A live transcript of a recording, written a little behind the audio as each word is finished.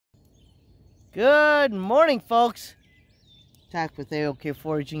Good morning, folks. Thack with B-AOK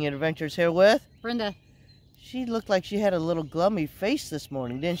Foraging Adventures here with Brenda. She looked like she had a little glummy face this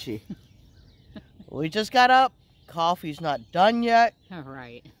morning, didn't she? We just got up. Coffee's not done yet. All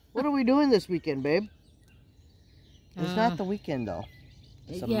right. What are we doing this weekend, babe? It's not the weekend, though.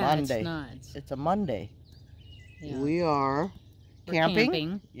 It's a Monday. It's not. It's a Monday. Yeah. We are We're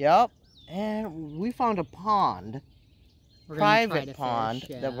camping. Yep. And we found a pond. Private pond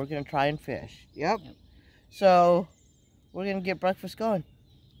that we're going to try and fish. Yep. So we're going to get breakfast going.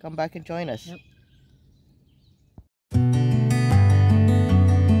 Come back and join us. Yep.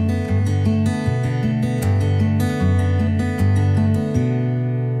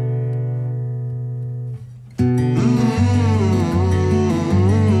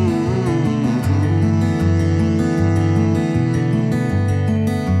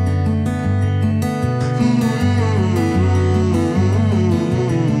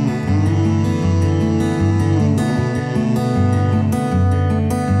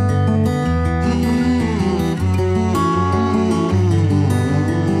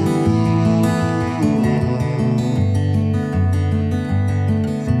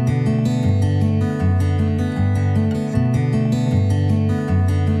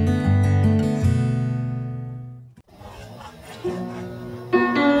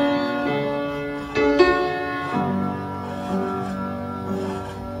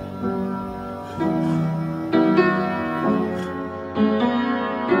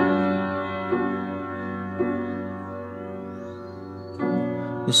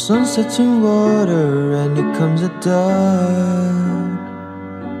 The sun's touching water and it comes at dark.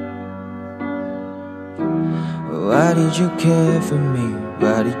 Why did you care for me?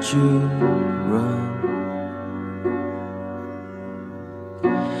 Why did you run?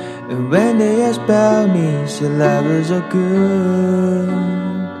 And when they ask about me, say lovers are good,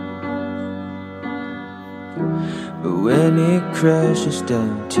 but when it crashes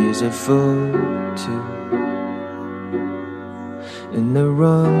down, tears are full too. And I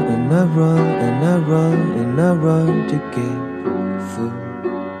run, and I run, and I run, and I run to get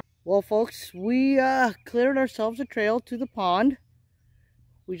food. Well, folks, we cleared ourselves a trail to the pond.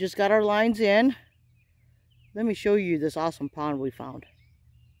 We just got our lines in. Let me show you this awesome pond we found.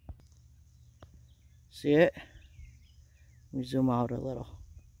 See it? Let me zoom out a little.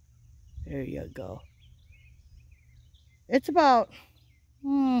 There you go. It's about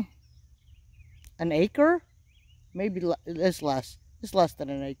an acre. Maybe it's less. It's less than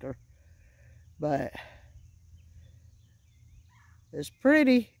an acre. But it's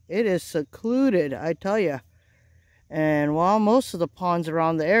pretty. It is secluded, I tell you. And while most of the ponds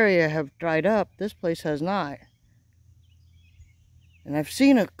around the area have dried up, this place has not. And I've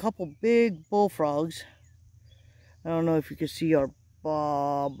seen a couple big bullfrogs. I don't know if you can see our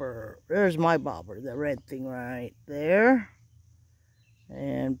bobber. There's my bobber, the red thing right there.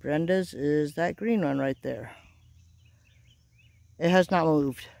 And Brenda's is that green one right there. It has not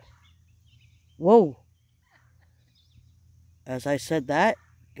moved. Whoa. As I said that,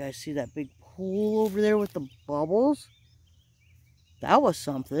 you guys see that big pool over there with the bubbles? That was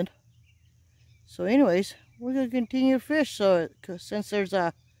something. So anyways, we're going to continue to fish. So since there's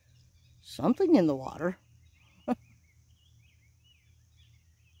something in the water.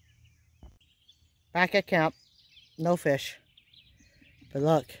 Back at camp. No fish. But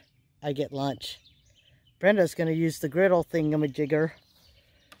look, I get lunch. Brenda's going to use the griddle thingamajigger.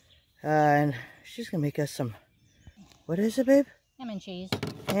 And she's going to make us some, what is it, babe? Ham and cheese.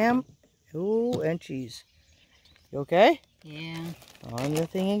 Ham, and cheese. You okay? Yeah. On the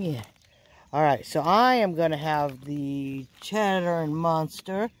thing again. Alright, so I am going to have the cheddar and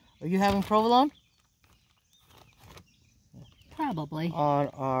monster. Are you having provolone? Probably. On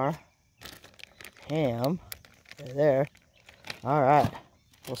our ham. There. Alright.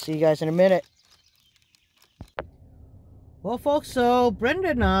 We'll see you guys in a minute. Well, folks, so Brenda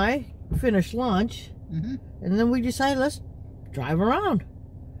and I finished lunch, and then we decided let's drive around,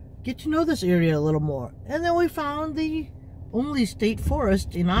 get to know this area a little more. And then we found the only state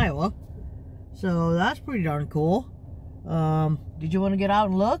forest in Iowa, so that's pretty darn cool. Did you want to get out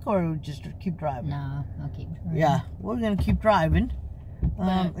and look, or just keep driving? No, I'll keep driving. Yeah, we're gonna keep driving.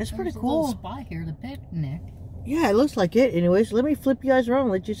 It's pretty cool. There's a little spot here to picnic. Yeah, it looks like it. Anyways, let me flip you guys around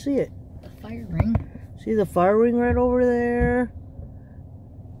and let you see it. The fire ring. See the fire ring right over there?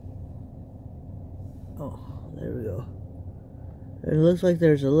 Oh, there we go. It looks like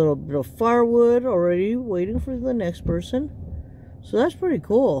there's a little bit of firewood already waiting for the next person. So that's pretty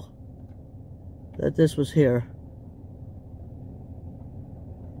cool that this was here.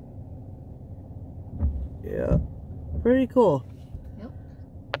 Yeah, pretty cool. Yep.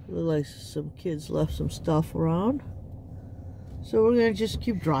 Look like some kids left some stuff around. So we're gonna just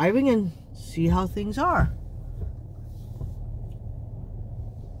keep driving and see how things are.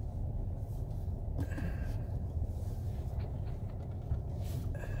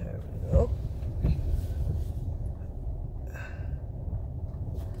 There we go.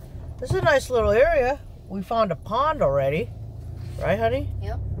 This is a nice little area. We found a pond already. Right, honey?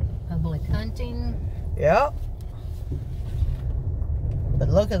 Yep. Public hunting. Yep. But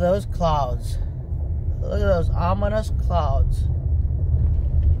look at those clouds. Look at those ominous clouds.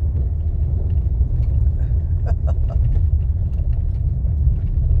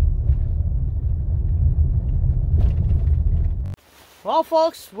 Well,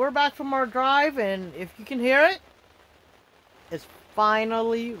 folks, we're back from our drive, and if you can hear it, it's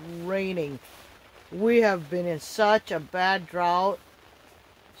finally raining. We have been in such a bad drought.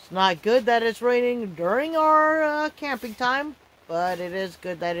 It's not good that it's raining during our camping time, but it is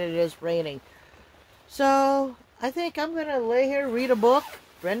good that it is raining. So I think I'm gonna lay here, read a book.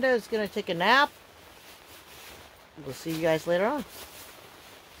 Brenda is gonna take a nap. We'll see you guys later on.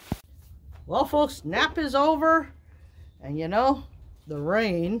 Well, folks, nap is over, and you know, the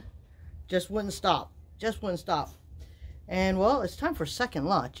rain just wouldn't stop. Just wouldn't stop. And well, it's time for second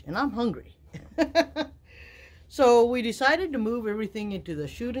lunch, and I'm hungry. So we decided to move everything into the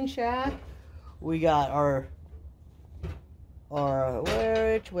shooting shack. We got our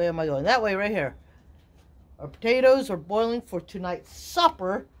which way am I going? That way, right here. Our potatoes are boiling for tonight's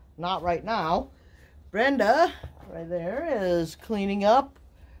supper. Not right now. Brenda, right there, is cleaning up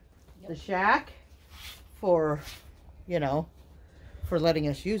the shack for, you know, for letting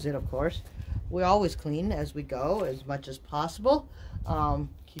us use it, of course. We always clean as we go, as much as possible.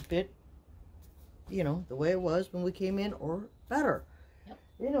 Keep it, you know, the way it was when we came in, or better. Yep.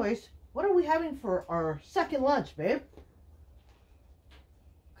 Anyways, what are we having for our second lunch, babe?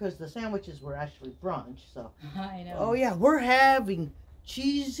 Because the sandwiches were actually brunch, so. I know. Oh yeah, we're having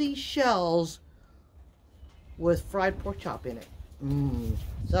cheesy shells with fried pork chop in it.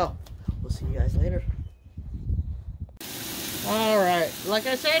 So, we'll see you guys later. Alright, like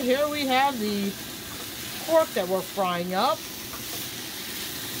I said, here we have the pork that we're frying up.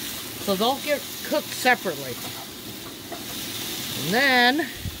 So they'll get cooked separately. And then,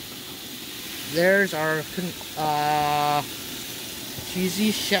 there's our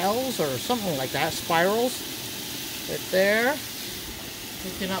cheesy shells or something like that, spirals. Right there.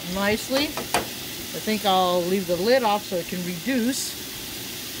 Cooking up nicely. I think I'll leave the lid off so it can reduce.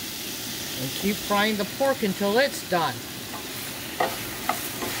 And keep frying the pork until it's done.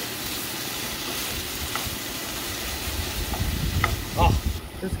 Oh,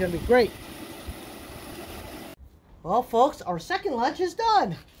 this is going to be great. Well, folks, our second lunch is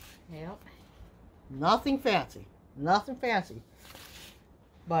done. Yep. Nothing fancy. Nothing fancy.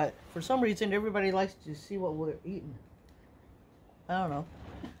 But for some reason, everybody likes to see what we're eating. I don't know.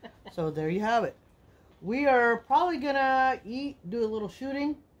 So there you have it. We are probably going to do a little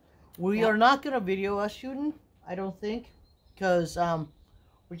shooting. We are not going to video us shooting, I don't think. Because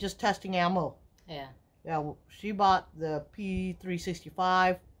we're just testing ammo. Yeah. Yeah, she bought the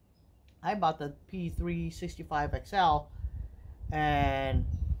P365. I bought the P365 XL. And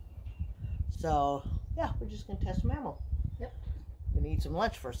so, yeah, we're just going to test some ammo. Yep. We're going to eat some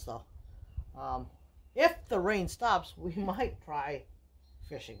lunch first, though. If the rain stops, we might try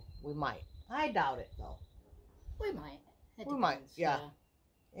fishing. We might. I doubt it, though. We might. We might, yeah.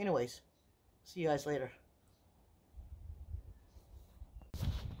 Anyways, see you guys later.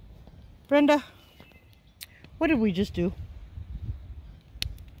 Brenda, what did we just do?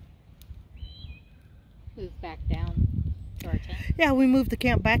 Move back down to our tent. Yeah, we moved the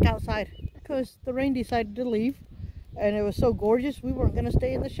camp back outside because the rain decided to leave, and it was so gorgeous we weren't going to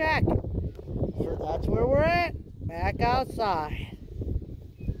stay in the shack. So that's where we're at, back outside.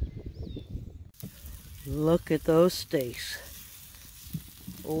 Look at those steaks.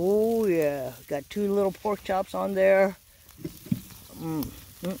 Oh yeah, got 2 little pork chops on there.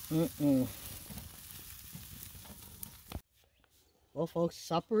 Well, folks,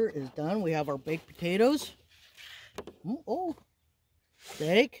 supper is done. We have our baked potatoes. Oh,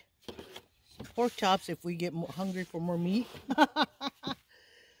 steak. Some pork chops if we get hungry for more meat.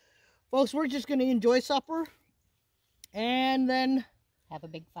 Folks, we're just going to enjoy supper. And then Have a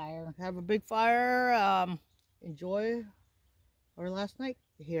big fire. have a big fire. Enjoy our last night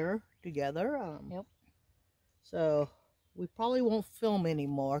here together. Yep. So we probably won't film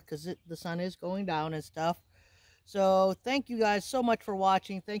anymore because the sun is going down and stuff. So thank you guys so much for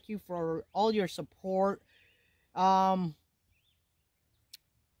watching. Thank you for all your support. I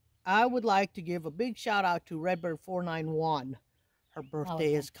would like to give a big shout out to Redbird491. Her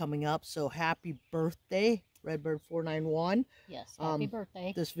birthday is coming up, so happy birthday, Redbird 491. Yes, happy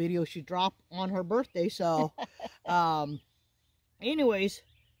birthday. This video should drop on her birthday, so anyways,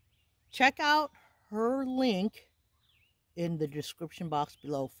 check out her link in the description box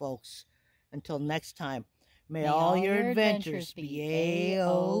below, folks. Until next time, may all your adventures be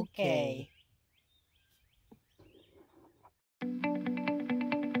A-OK.